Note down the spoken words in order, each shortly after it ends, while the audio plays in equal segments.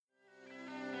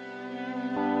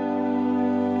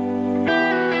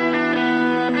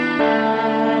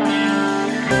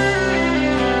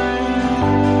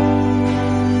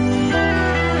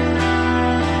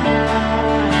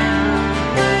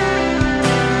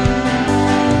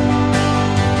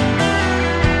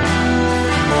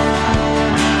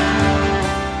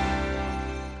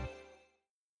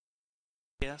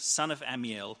son of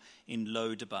Ammiel, in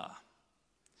Lo-debar.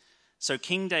 So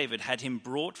King David had him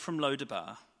brought from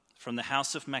Lo-debar, from the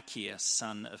house of Machir,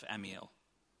 son of Ammiel.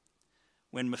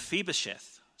 When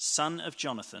Mephibosheth, son of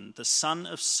Jonathan, the son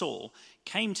of Saul,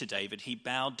 came to David, he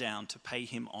bowed down to pay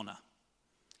him honor.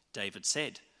 David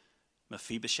said,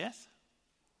 "Mephibosheth?"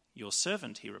 "Your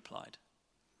servant," he replied.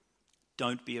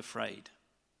 "Don't be afraid,"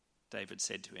 David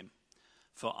said to him,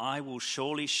 "for I will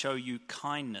surely show you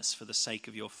kindness for the sake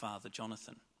of your father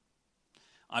Jonathan.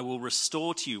 I will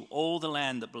restore to you all the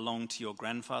land that belonged to your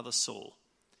grandfather Saul,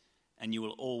 and you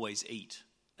will always eat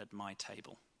at my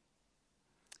table."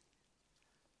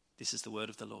 This is the word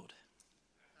of the Lord.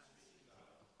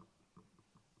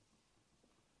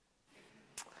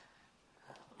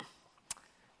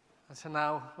 And so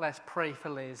now let's pray for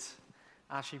Liz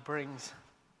as she brings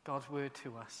God's word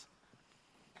to us.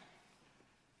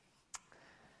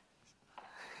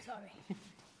 Sorry.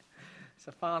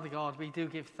 So Father God, we do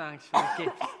give thanks for the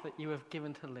gift that you have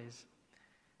given to Liz.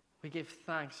 We give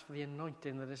thanks for the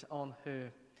anointing that is on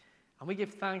her. And we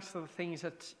give thanks for the things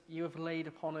that you have laid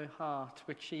upon her heart,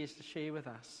 which she is to share with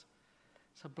us.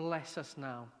 So bless us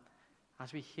now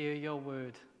as we hear your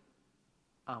word.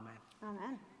 Amen.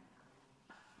 Amen.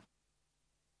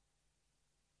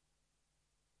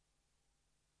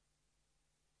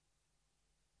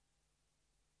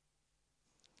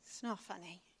 It's not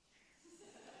funny.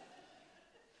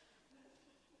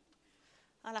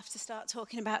 I'll have to start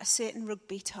talking about a certain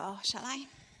rugby tour, shall I?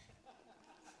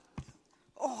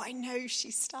 Oh, I know she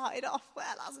started off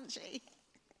well, hasn't she?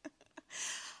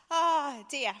 Oh,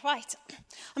 dear. Right.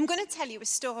 I'm going to tell you a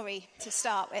story to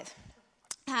start with.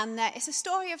 And it's a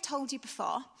story I've told you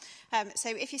before. So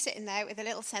if you're sitting there with a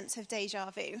little sense of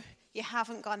deja vu, you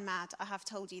haven't gone mad. I have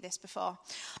told you this before.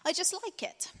 I just like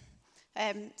it.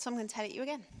 So I'm going to tell it you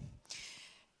again.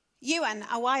 Ewan,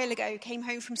 a while ago, came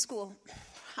home from school.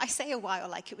 I say a while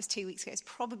like it was 2 weeks ago. It's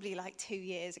probably like 2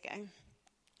 years ago.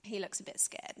 He looks a bit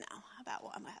scared now about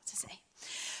what I'm about to say.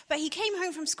 But he came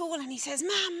home from school and he says,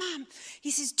 Mum, he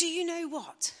says, "Do you know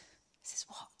what?" I says,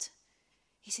 "What?"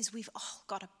 He says, "We've all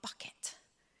got a bucket."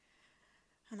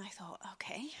 And I thought,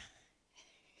 okay.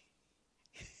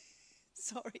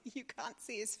 Sorry, you can't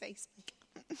see his face.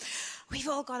 "We've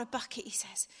all got a bucket," he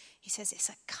says. He says, "It's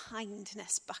a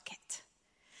kindness bucket."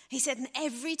 He said, "And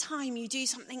every time you do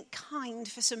something kind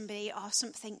for somebody or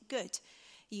something good,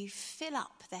 you fill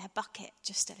up their bucket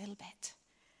just a little bit."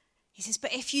 He says,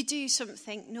 "But if you do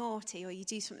something naughty or you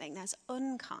do something that's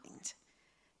unkind,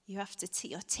 you have to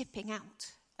you're tipping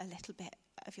out a little bit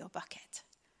of your bucket."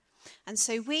 And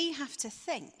so we have to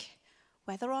think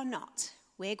whether or not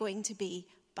we're going to be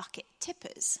bucket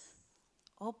tippers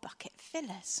or bucket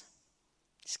fillers.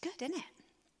 It's good, isn't it?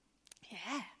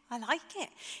 Yeah, I like it.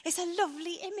 It's a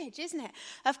lovely image, isn't it?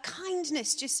 Of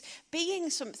kindness just being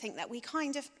something that we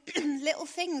kind of, little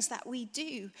things that we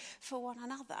do for one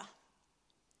another.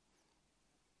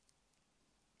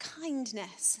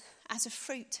 Kindness as a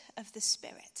fruit of the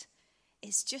Spirit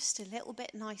is just a little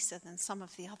bit nicer than some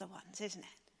of the other ones, isn't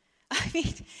it? I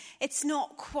mean, it's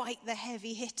not quite the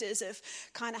heavy hitters of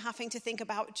kind of having to think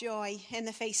about joy in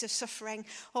the face of suffering,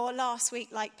 or last week,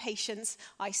 like patience.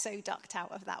 I so ducked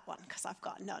out of that one because I've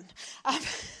got none.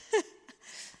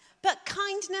 But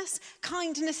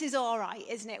kindness is all right,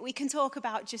 isn't it? We can talk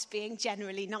about just being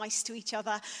generally nice to each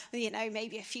other,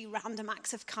 maybe a few random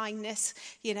acts of kindness,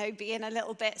 being a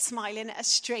little bit smiling at a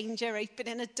stranger,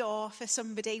 opening a door for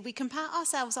somebody. We can pat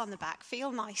ourselves on the back,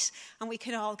 feel nice, and we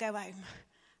can all go home.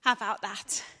 How about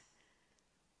that?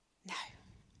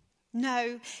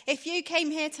 No. If you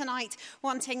came here tonight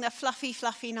wanting the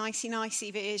fluffy, nicey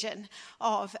version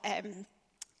of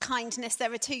kindness,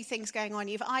 there are two things going on.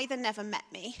 You've either never met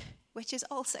me, which is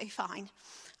also fine,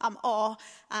 or,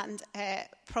 and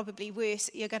probably worse,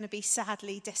 you're going to be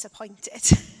sadly disappointed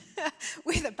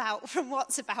from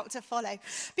what's about to follow.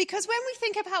 Because when we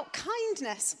think about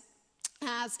kindness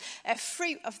as a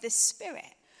fruit of the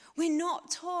Spirit, we're not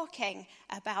talking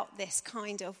about this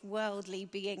kind of worldly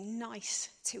being nice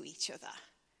to each other.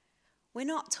 We're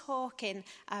not talking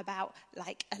about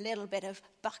like a little bit of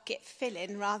bucket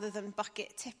filling rather than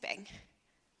bucket tipping.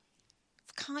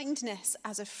 Kindness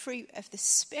as a fruit of the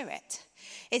Spirit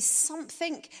is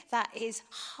something that is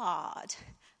hard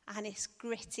and it's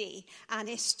gritty and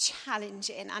it's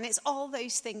challenging and it's all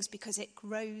those things because it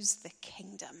grows the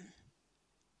kingdom.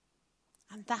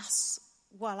 And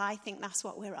I think that's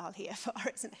what we're all here for,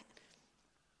 isn't it?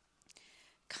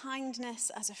 Kindness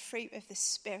as a fruit of the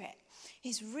Spirit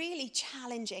is really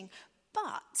challenging,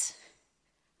 but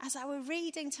as I were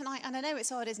reading tonight, and I know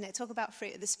it's odd, isn't it? Talk about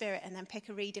fruit of the Spirit and then pick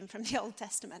a reading from the Old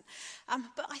Testament.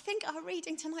 But I think our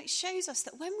reading tonight shows us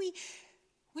that when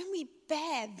when we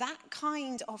bear that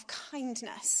kind of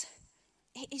kindness,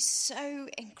 it is so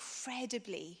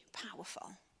incredibly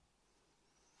powerful.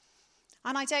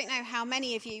 And I don't know how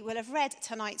many of you will have read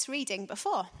tonight's reading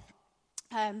before.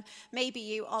 Maybe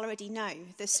you already know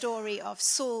the story of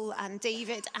Saul and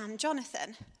David and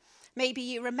Jonathan. Maybe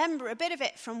you remember a bit of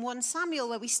it from 1 Samuel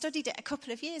where we studied it a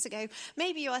couple of years ago.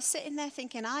 Maybe you are sitting there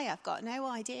thinking, I have got no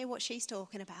idea what she's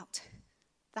talking about.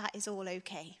 That is all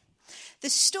okay. The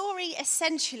story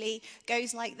essentially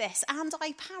goes like this, and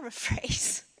I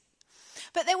paraphrase.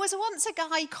 But there was once a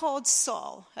guy called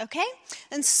Saul, okay?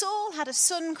 And Saul had a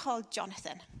son called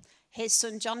Jonathan. His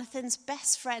son Jonathan's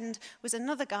best friend was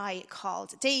another guy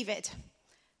called David.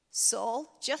 Saul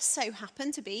just so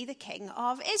happened to be the king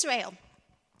of Israel.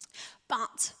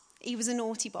 But he was a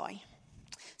naughty boy.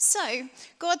 So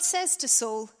God says to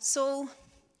Saul, Saul,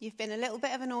 you've been a little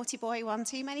bit of a naughty boy one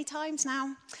too many times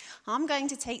now. I'm going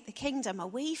to take the kingdom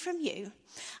away from you,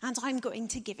 and I'm going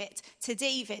to give it to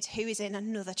David, who is in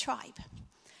another tribe.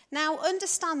 Now,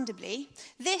 understandably,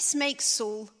 this makes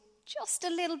Saul just a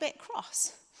little bit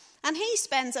cross. And he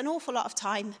spends an awful lot of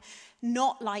time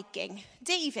not liking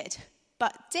David.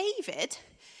 But David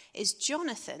is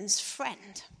Jonathan's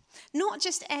friend. Not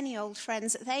just any old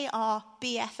friends, they are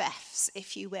BFFs,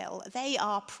 if you will. They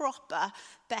are proper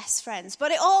best friends.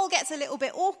 But it all gets a little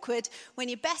bit awkward when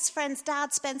your best friend's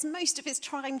dad spends most of his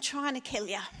time trying to kill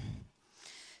you.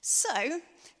 So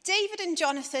David and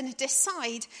Jonathan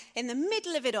decide in the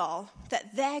middle of it all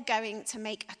that they're going to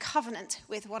make a covenant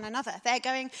with one another. They're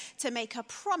going to make a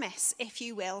promise, if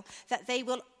you will, that they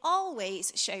will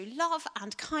always show love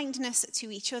and kindness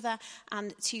to each other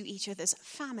and to each other's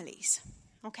families.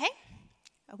 Okay?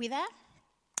 Are we there?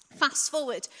 Fast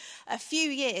forward a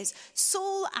few years.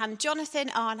 Saul and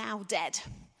Jonathan are now dead.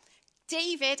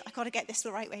 David, I've got to get this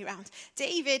the right way around.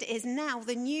 David is now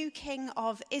the new king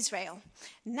of Israel.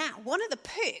 Now, one of the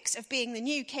perks of being the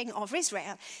new king of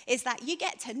Israel is that you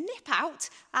get to nip out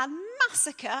and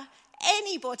massacre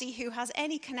anybody who has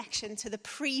any connection to the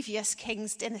previous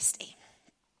king's dynasty.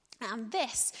 And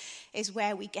this is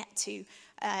where we get to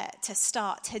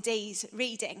start today's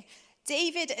reading.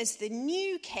 David, as the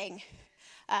new king,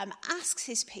 asks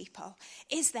his people,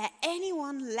 is there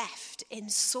anyone left in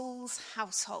Saul's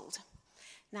household?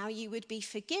 Now, you would be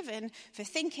forgiven for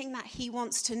thinking that he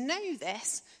wants to know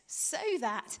this so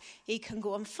that he can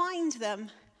go and find them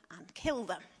and kill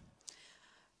them.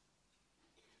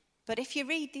 But if you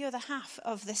read the other half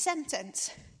of the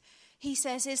sentence, he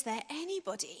says, is there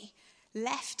anybody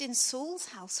left in Saul's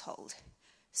household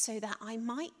so that I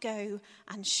might go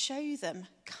and show them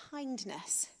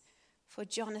kindness for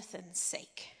Jonathan's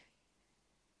sake?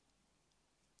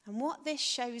 And what this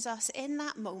shows us in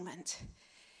that moment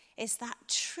is that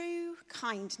true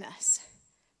kindness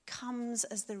comes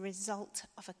as the result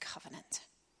of a covenant.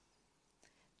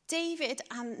 David,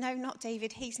 and no, not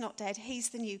David, he's not dead, he's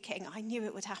the new king. I knew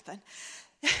it would happen.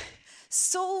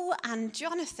 Saul and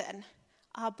Jonathan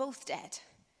are both dead.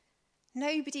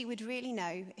 Nobody would really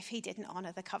know if he didn't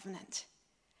honour the covenant.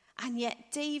 And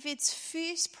yet David's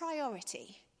first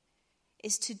priority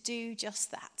is to do just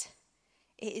that.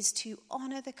 It is to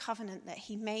honour the covenant that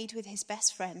he made with his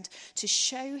best friend, to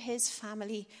show his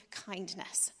family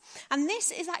kindness. And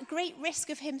this is at great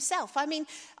risk of himself. I mean,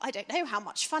 I don't know how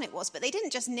much fun it was, but they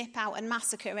didn't just nip out and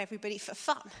massacre everybody for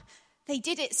fun. They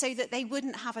did it so that they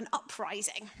wouldn't have an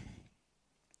uprising.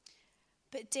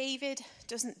 But David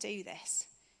doesn't do this.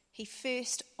 He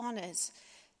first honours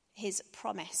his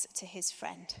promise to his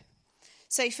friend.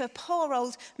 So for poor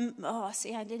old, I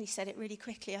nearly said it really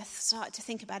quickly. I started to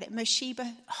think about it. Moshiba,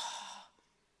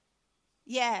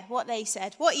 yeah, what they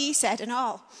said, what he said and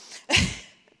all.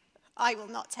 I will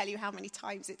not tell you how many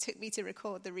times it took me to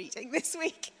record the reading this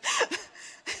week.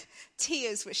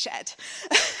 Tears were shed.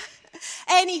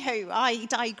 Anywho, I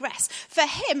digress. For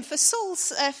him, for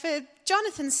Saul's, for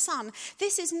Jonathan's son,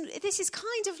 this is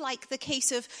kind of like the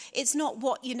case of it's not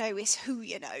what you know, it's who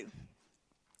you know.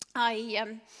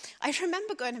 I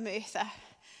remember going to Merthyr,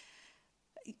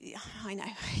 I know,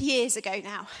 years ago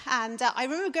now, and I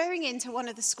remember going into one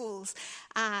of the schools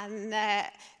and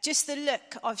just the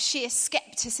look of sheer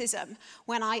scepticism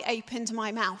when I opened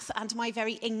my mouth and my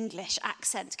very English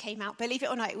accent came out. Believe it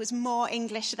or not, it was more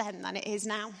English then than it is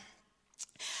now.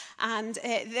 And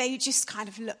they just kind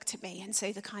of looked at me, and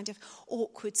so the kind of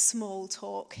awkward small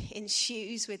talk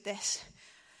ensues with this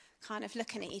kind of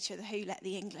looking at each other, who let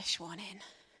the English one in?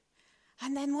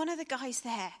 And then one of the guys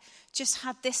there just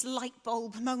had this light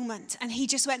bulb moment, and he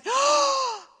just went,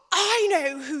 oh, I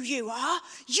know who you are.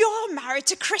 You're married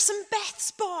to Chris and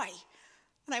Beth's boy.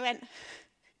 And I went,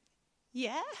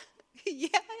 yeah, Yeah,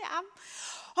 I am.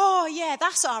 Oh, yeah,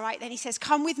 that's all right. Then he says,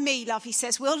 come with me, love. He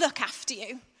says, we'll look after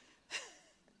you.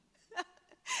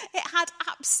 It had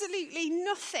absolutely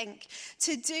nothing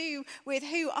to do with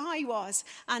who I was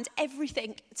and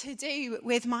everything to do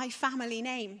with my family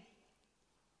name.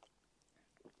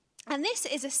 And this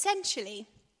is essentially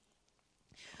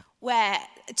where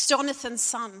Jonathan's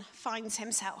son finds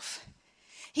himself.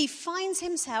 He finds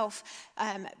himself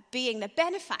being the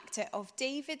benefactor of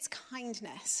David's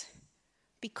kindness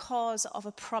because of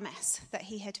a promise that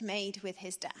he had made with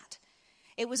his dad.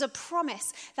 It was a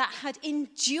promise that had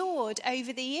endured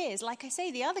over the years. Like I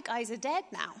say, the other guys are dead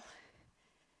now.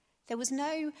 There was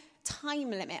no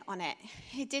time limit on it.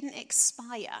 It didn't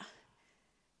expire.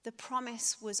 The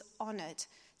promise was honoured.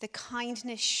 The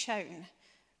kindness shown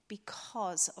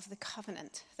because of the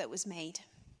covenant that was made.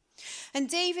 And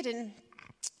David and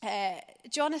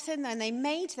Jonathan, when they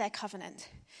made their covenant,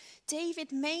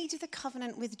 David made the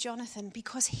covenant with Jonathan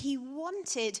because he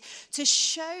wanted to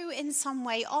show in some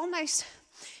way, almost,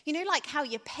 you know, like how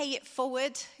you pay it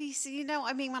forward. You know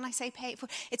what I mean when I say pay it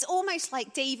forward? It's almost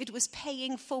like David was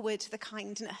paying forward the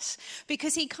kindness,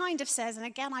 because he kind of says, and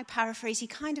again I paraphrase, he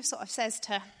kind of sort of says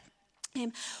to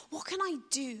him, what can I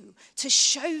do to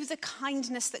show the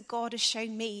kindness that God has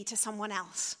shown me to someone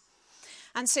else?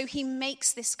 And so he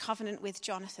makes this covenant with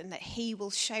Jonathan that he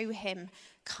will show him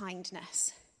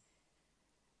kindness.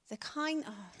 The kind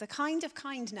of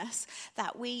kindness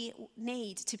that we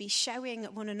need to be showing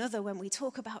one another when we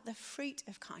talk about the fruit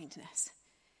of kindness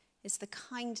is the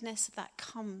kindness that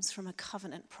comes from a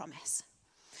covenant promise.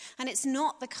 And it's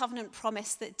not the covenant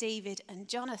promise that David and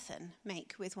Jonathan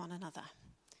make with one another.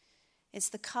 It's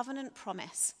the covenant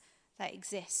promise that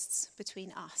exists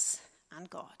between us and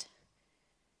God.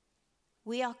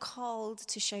 We are called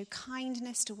to show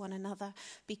kindness to one another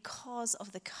because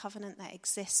of the covenant that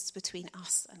exists between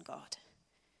us and God.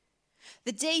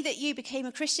 The day that you became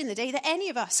a Christian, the day that any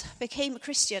of us became a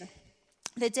Christian,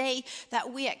 the day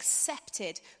that we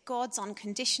accepted God's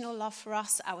unconditional love for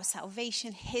us, our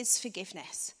salvation, his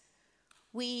forgiveness,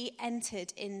 we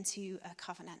entered into a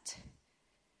covenant.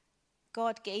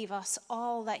 God gave us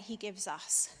all that he gives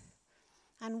us,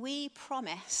 and we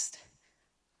promised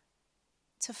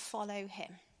to follow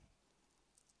him.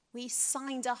 We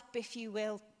signed up, if you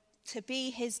will, to be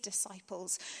his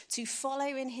disciples, to follow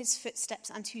in his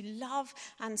footsteps, and to love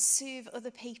and serve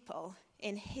other people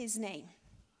in his name.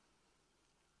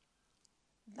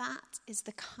 That is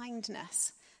the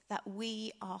kindness that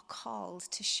we are called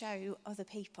to show other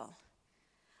people.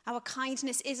 Our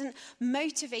kindness isn't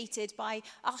motivated by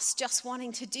us just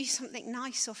wanting to do something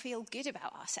nice or feel good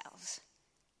about ourselves.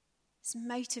 It's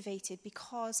motivated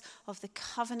because of the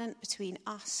covenant between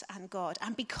us and God.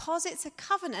 And because it's a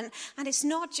covenant and it's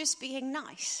not just being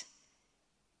nice,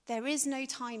 there is no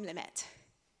time limit.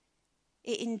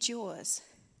 It endures.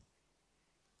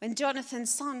 When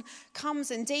Jonathan's son comes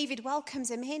and David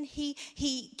welcomes him in,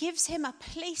 he gives him a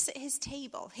place at his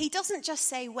table. He doesn't just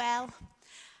say, well,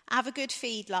 have a good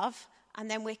feed, love, and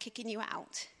then we're kicking you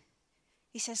out.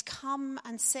 He says, come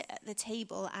and sit at the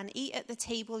table and eat at the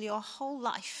table your whole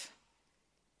life.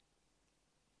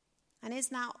 And is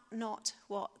that not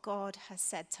what God has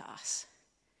said to us?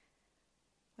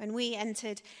 When we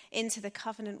entered into the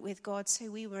covenant with God, so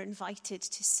we were invited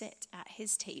to sit at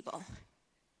his table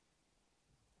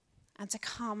and to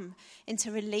come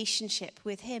into relationship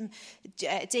with him.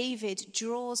 David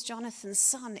draws Jonathan's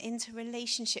son into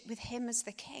relationship with him as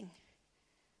the king.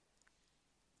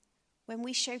 When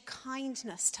we show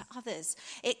kindness to others,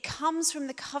 it comes from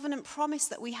the covenant promise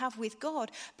that we have with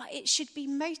God, but it should be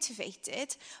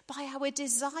motivated by our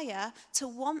desire to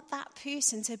want that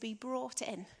person to be brought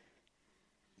in,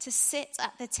 to sit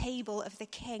at the table of the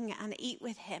king and eat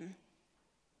with him.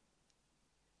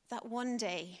 That one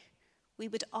day we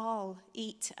would all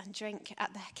eat and drink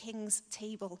at the king's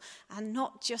table, and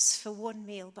not just for one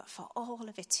meal, but for all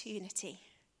of eternity.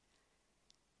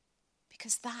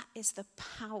 Because that is the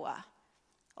power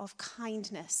of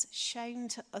kindness shown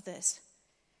to others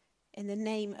in the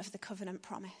name of the covenant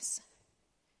promise.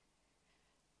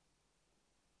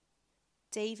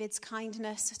 David's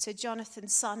kindness to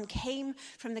Jonathan's son came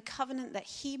from the covenant that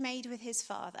he made with his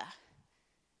father.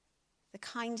 The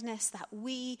kindness that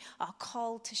we are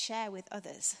called to share with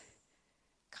others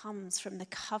comes from the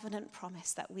covenant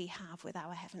promise that we have with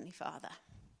our Heavenly Father.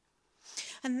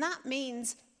 And that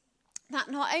means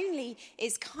that not only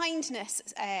is kindness,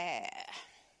 I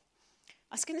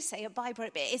was going to say a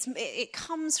byproduct, but it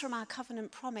comes from our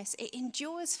covenant promise. It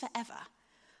endures forever,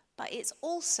 but it's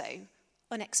also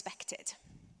unexpected.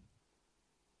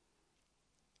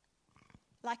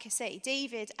 Like I say,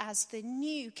 David as the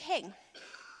new king,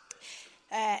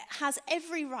 has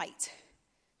every right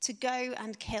to go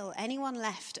and kill anyone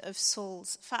left of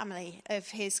Saul's family, of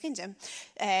his kingdom,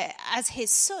 as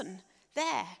his son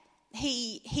there.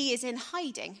 He is in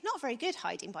hiding. Not very good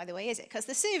hiding, by the way, is it? Because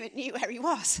the servant knew where he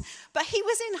was. But he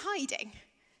was in hiding.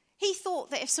 He thought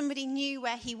that if somebody knew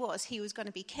where he was going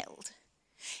to be killed.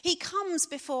 He comes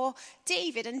before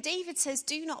David, and David says,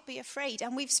 do not be afraid.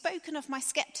 And we've spoken of my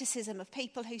skepticism of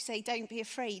people who say, don't be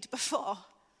afraid before.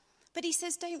 But he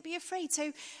says, don't be afraid.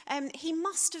 So he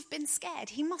must have been scared.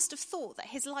 He must have thought that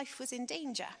his life was in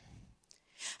danger.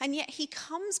 And yet he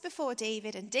comes before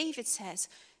David, and David says,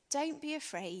 don't be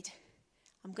afraid.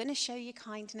 I'm going to show you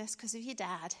kindness because of your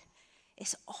dad.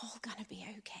 It's all going to be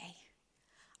okay.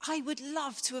 I would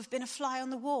love to have been a fly on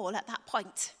the wall at that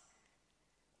point.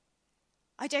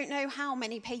 I don't know how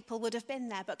many people would have been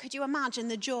there, but could you imagine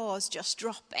the jaws just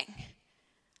dropping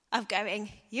of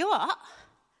going, you what?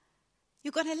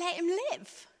 You're going to let him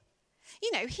live?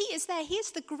 You know, he is there. He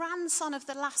is the grandson of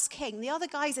the last king. The other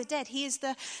guys are dead. He is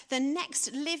the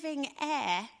next living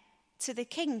heir to the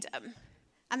kingdom.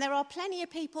 And there are plenty of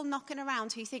people knocking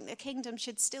around who think the kingdom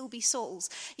should still be Saul's.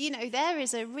 You know, there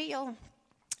is a real,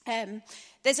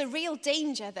 there's a real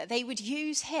danger that they would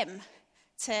use him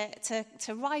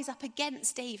to rise up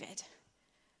against David.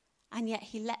 And yet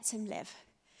he lets him live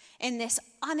in this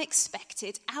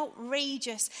unexpected,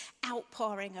 outrageous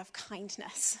outpouring of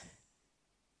kindness.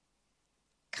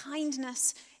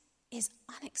 Kindness is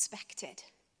unexpected.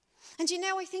 And you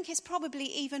know, I think it's probably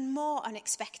even more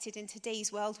unexpected in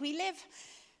today's world.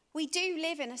 We do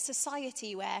live in a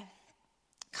society where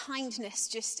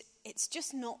kindness it's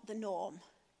just not the norm.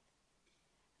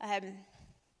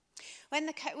 When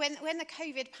the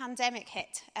COVID pandemic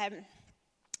hit,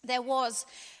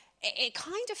 it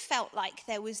kind of felt like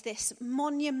there was this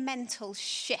monumental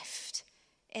shift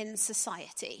in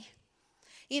society.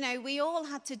 You know, we all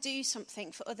had to do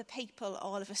something for other people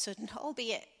all of a sudden,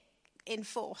 albeit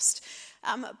enforced.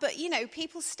 But, you know,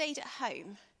 people stayed at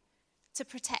home to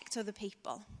protect other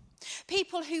people.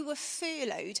 People who were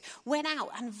furloughed went out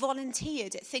and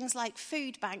volunteered at things like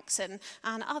food banks and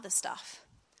other stuff.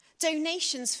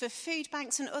 Donations for food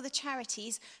banks and other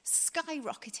charities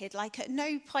skyrocketed like at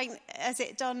no point has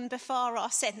it done before or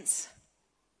since.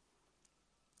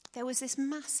 There was this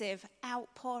massive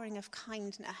outpouring of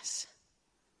kindness.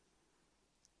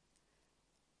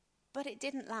 But it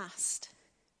didn't last.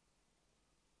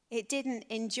 It didn't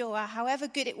endure, however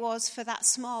good it was for that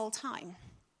small time.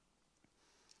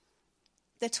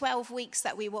 The 12 weeks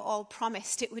that we were all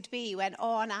promised it would be went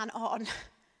on and on.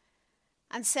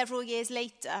 And several years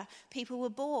later, people were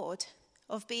bored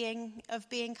of being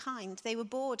kind. They were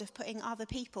bored of putting other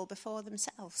people before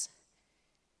themselves.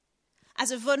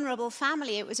 As a vulnerable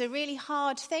family, it was a really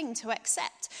hard thing to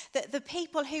accept that the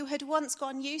people who had once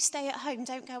gone, you stay at home,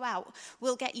 don't go out,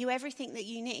 will get you everything that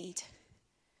you need,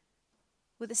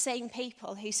 were the same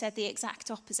people who said the exact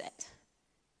opposite.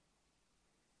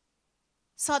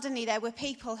 Suddenly there were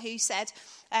people who said,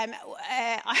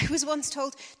 I was once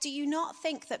told, do you not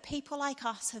think that people like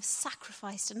us have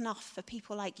sacrificed enough for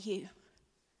people like you?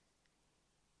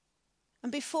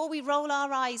 And before we roll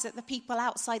our eyes at the people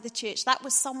outside the church, that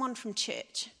was someone from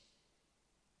church.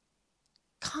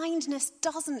 Kindness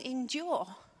doesn't endure.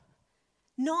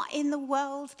 Not in the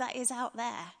world that is out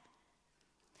there.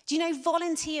 Do you know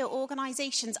volunteer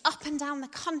organisations up and down the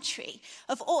country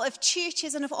of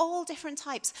churches and of all different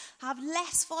types have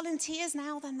less volunteers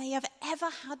now than they have ever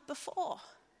had before?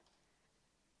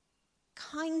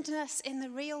 Kindness in the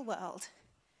real world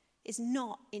is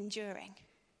not enduring.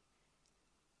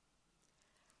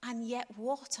 And yet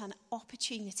what an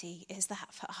opportunity is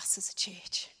that for us as a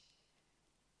church.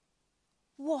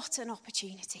 What an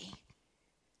opportunity.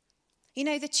 You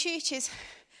know, the church is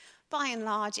by and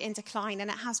large in decline, and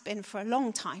it has been for a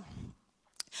long time.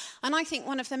 And I think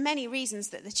one of the many reasons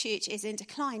that the church is in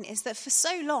decline is that for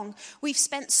so long, we've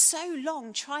spent so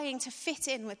long trying to fit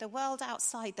in with the world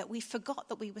outside that we forgot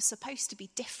that we were supposed to be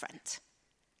different.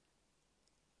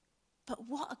 But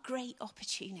what a great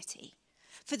opportunity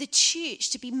for the church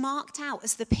to be marked out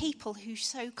as the people who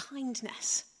show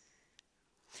kindness.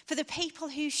 For the people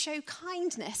who show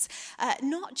kindness,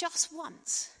 not just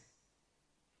once,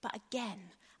 but again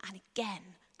and again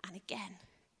and again.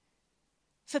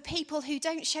 For people who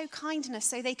don't show kindness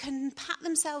so they can pat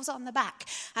themselves on the back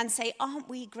and say, aren't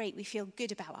we great, we feel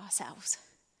good about ourselves.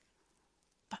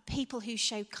 But people who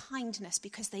show kindness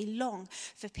because they long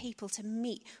for people to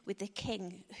meet with the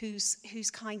King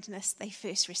whose kindness they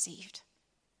first received.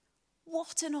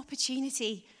 What an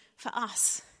opportunity for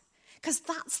us. Because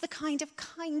that's the kind of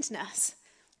kindness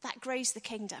that grows the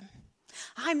kingdom.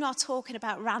 I'm not talking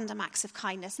about random acts of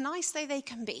kindness, nice though they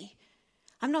can be.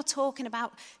 I'm not talking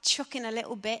about chucking a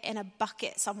little bit in a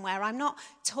bucket somewhere. I'm not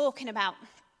talking about,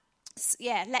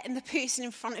 letting the person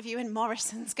in front of you in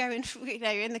Morrison's go in,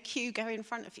 in the queue go in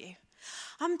front of you.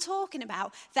 I'm talking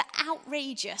about the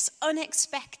outrageous,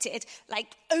 unexpected,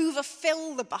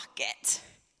 overfill the bucket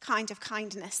kind of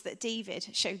kindness that David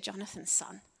showed Jonathan's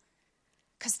son.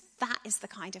 Because that is the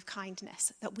kind of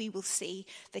kindness that we will see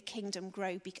the kingdom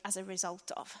grow as a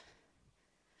result of.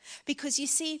 Because you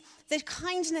see, the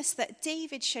kindness that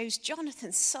David shows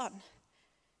Jonathan's son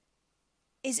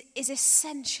is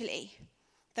essentially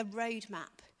the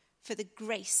roadmap for the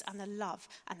grace and the love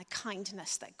and the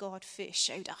kindness that God first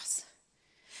showed us.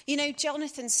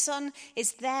 Jonathan's son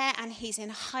is there and he's in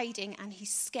hiding and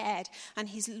he's scared and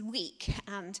he's weak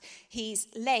and he's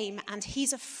lame and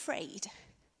he's afraid.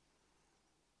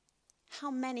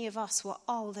 How many of us were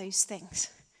all those things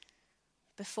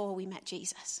before we met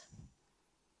Jesus?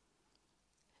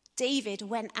 David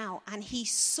went out and he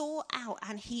sought out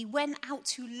and he went out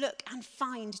to look and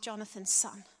find Jonathan's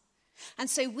son. And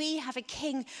so we have a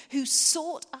king who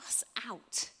sought us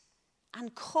out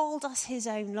and called us his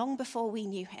own long before we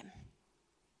knew him.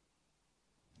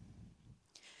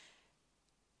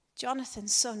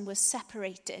 Jonathan's son was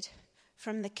separated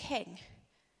from the king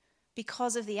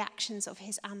because of the actions of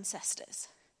his ancestors.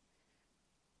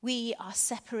 We are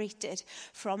separated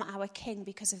from our king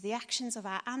because of the actions of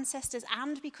our ancestors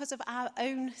and because of our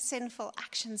own sinful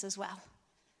actions as well.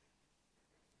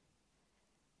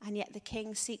 And yet the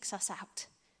king seeks us out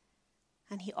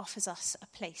and he offers us a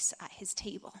place at his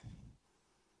table.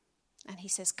 And he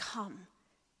says, come,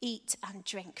 eat and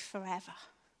drink forever.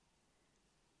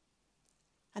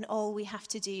 And all we have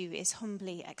to do is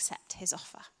humbly accept his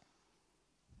offer.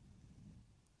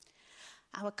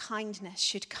 Our kindness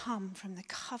should come from the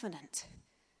covenant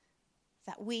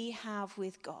that we have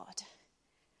with God.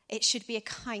 It should be a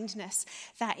kindness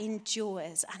that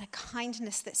endures and a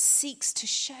kindness that seeks to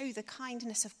show the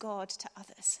kindness of God to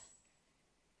others.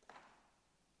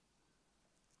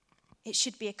 It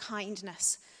should be a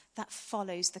kindness that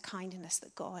follows the kindness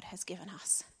that God has given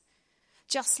us.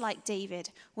 Just like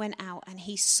David went out and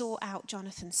he sought out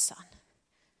Jonathan's son.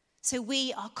 So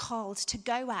we are called to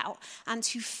go out and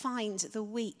to find the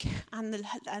weak and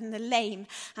the lame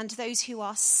and those who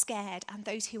are scared and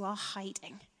those who are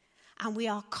hiding. And we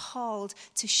are called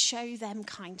to show them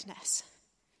kindness.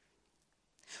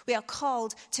 We are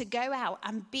called to go out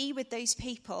and be with those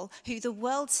people who the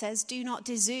world says do not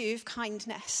deserve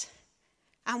kindness.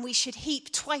 And we should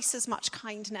heap twice as much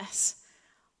kindness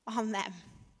on them.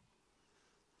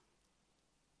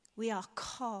 We are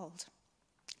called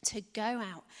to go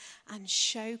out and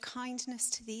show kindness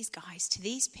to these guys, to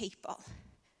these people,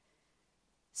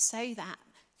 so that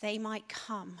they might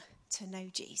come to know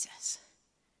Jesus.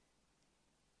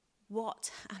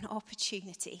 What an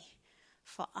opportunity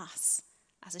for us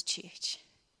as a church.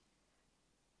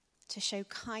 To show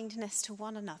kindness to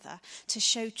one another, to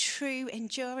show true,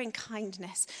 enduring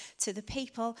kindness to the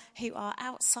people who are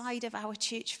outside of our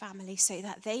church family so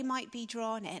that they might be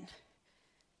drawn in,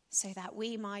 so that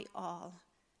we might all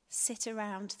sit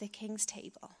around the King's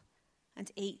table and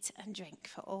eat and drink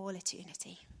for all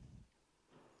eternity.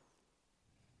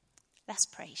 Let's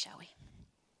pray, shall we?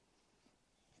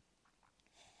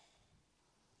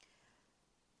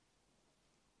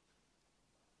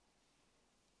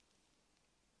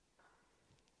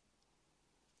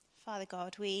 Father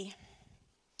God, we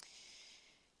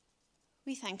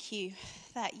thank you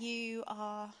that you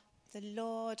are the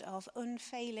Lord of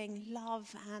unfailing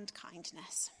love and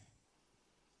kindness.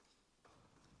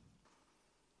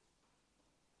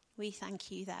 We thank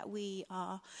you that we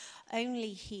are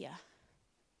only here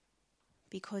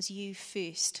because you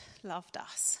first loved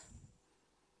us,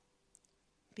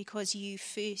 because you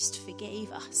first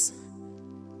forgave us,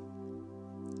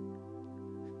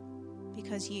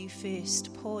 because you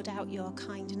first poured out your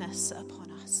kindness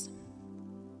upon us.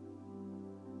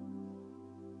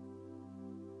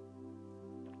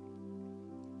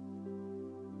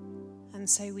 And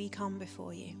so we come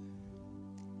before you.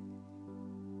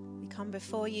 We come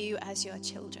before you as your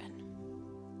children.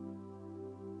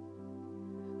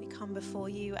 We come before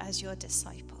you as your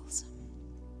disciples.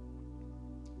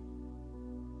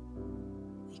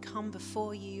 We come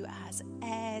before you as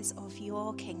heirs of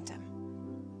your kingdom.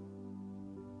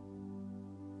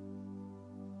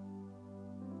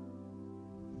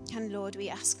 And Lord, we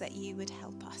ask that you would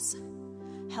help us.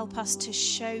 Help us to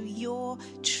show your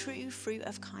true fruit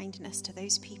of kindness to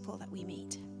those people that we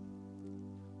meet.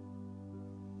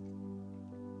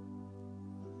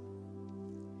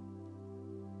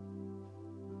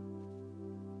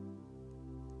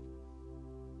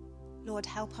 Lord,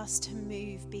 help us to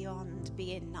move beyond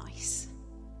being nice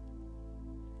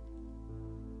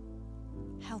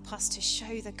Help us to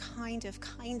show the kind of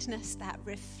kindness that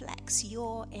reflects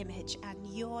your image and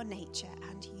your nature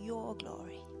and your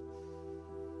glory.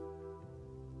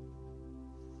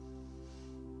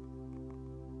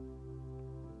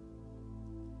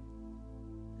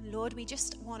 Lord, we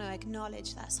just want to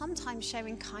acknowledge that sometimes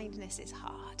showing kindness is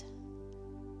hard.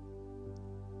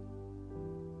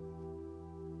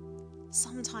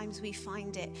 Sometimes we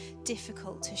find it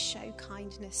difficult to show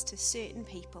kindness to certain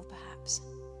people, perhaps.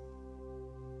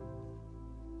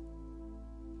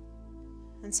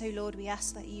 And so, Lord, we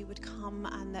ask that you would come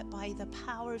and that by the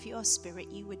power of your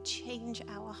Spirit, you would change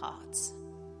our hearts.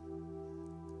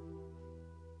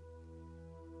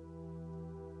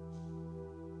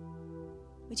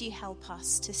 Would you help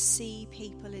us to see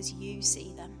people as you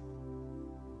see them?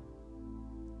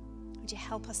 Would you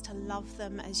help us to love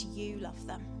them as you love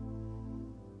them?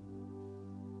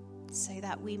 So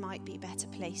that we might be better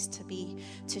placed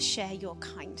to share your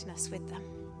kindness with them.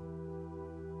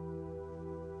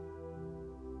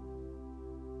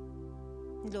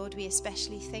 Lord, we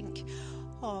especially think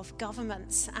of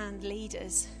governments and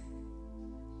leaders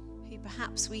who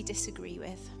perhaps we disagree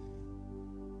with,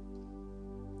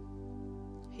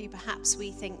 who perhaps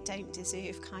we think don't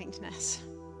deserve kindness.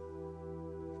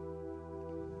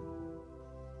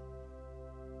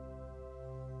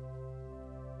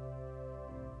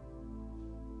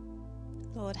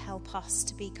 Lord, help us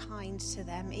to be kind to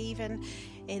them, even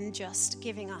in just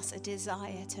giving us a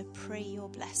desire to pray your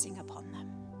blessing upon them.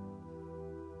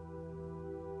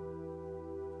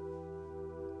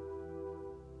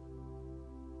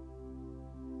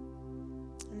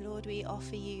 And Lord, we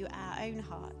offer you our own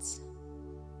hearts.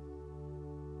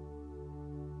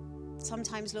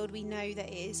 Sometimes, Lord, we know that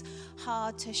it is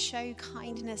hard to show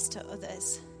kindness to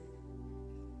others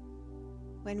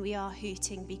when we are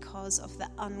hurting because of the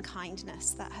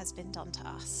unkindness that has been done to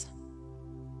us.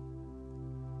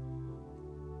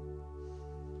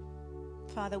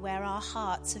 Father, where our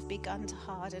hearts have begun to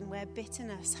harden, where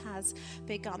bitterness has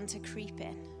begun to creep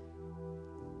in,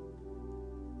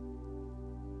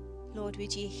 Lord,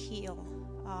 would you heal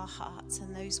our hearts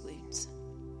and those wounds?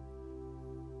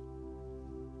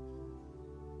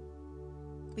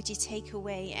 Would you take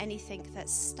away anything that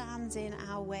stands in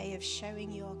our way of showing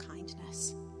your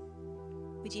kindness?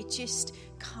 Would you just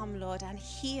come, Lord, and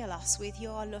heal us with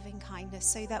your loving kindness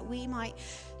so that we might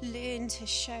learn to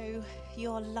show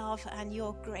your love and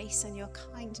your grace and your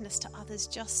kindness to others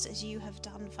just as you have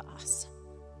done for us?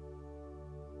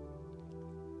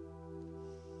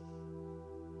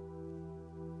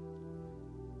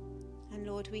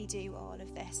 Lord, we do all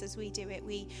of this. As we do it,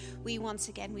 we once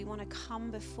again, we want to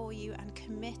come before you and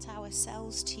commit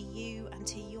ourselves to you and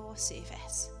to your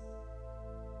service.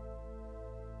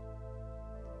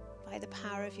 By the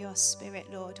power of your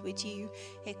Spirit, Lord, would you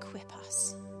equip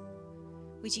us?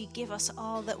 Would you give us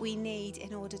all that we need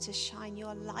in order to shine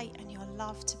your light and your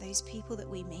love to those people that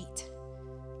we meet?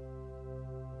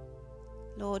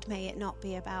 Lord, may it not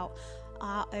be about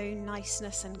our own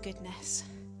niceness and goodness,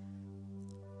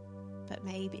 but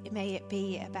may it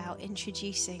be about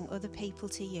introducing other people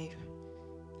to you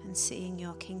and seeing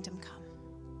your kingdom come.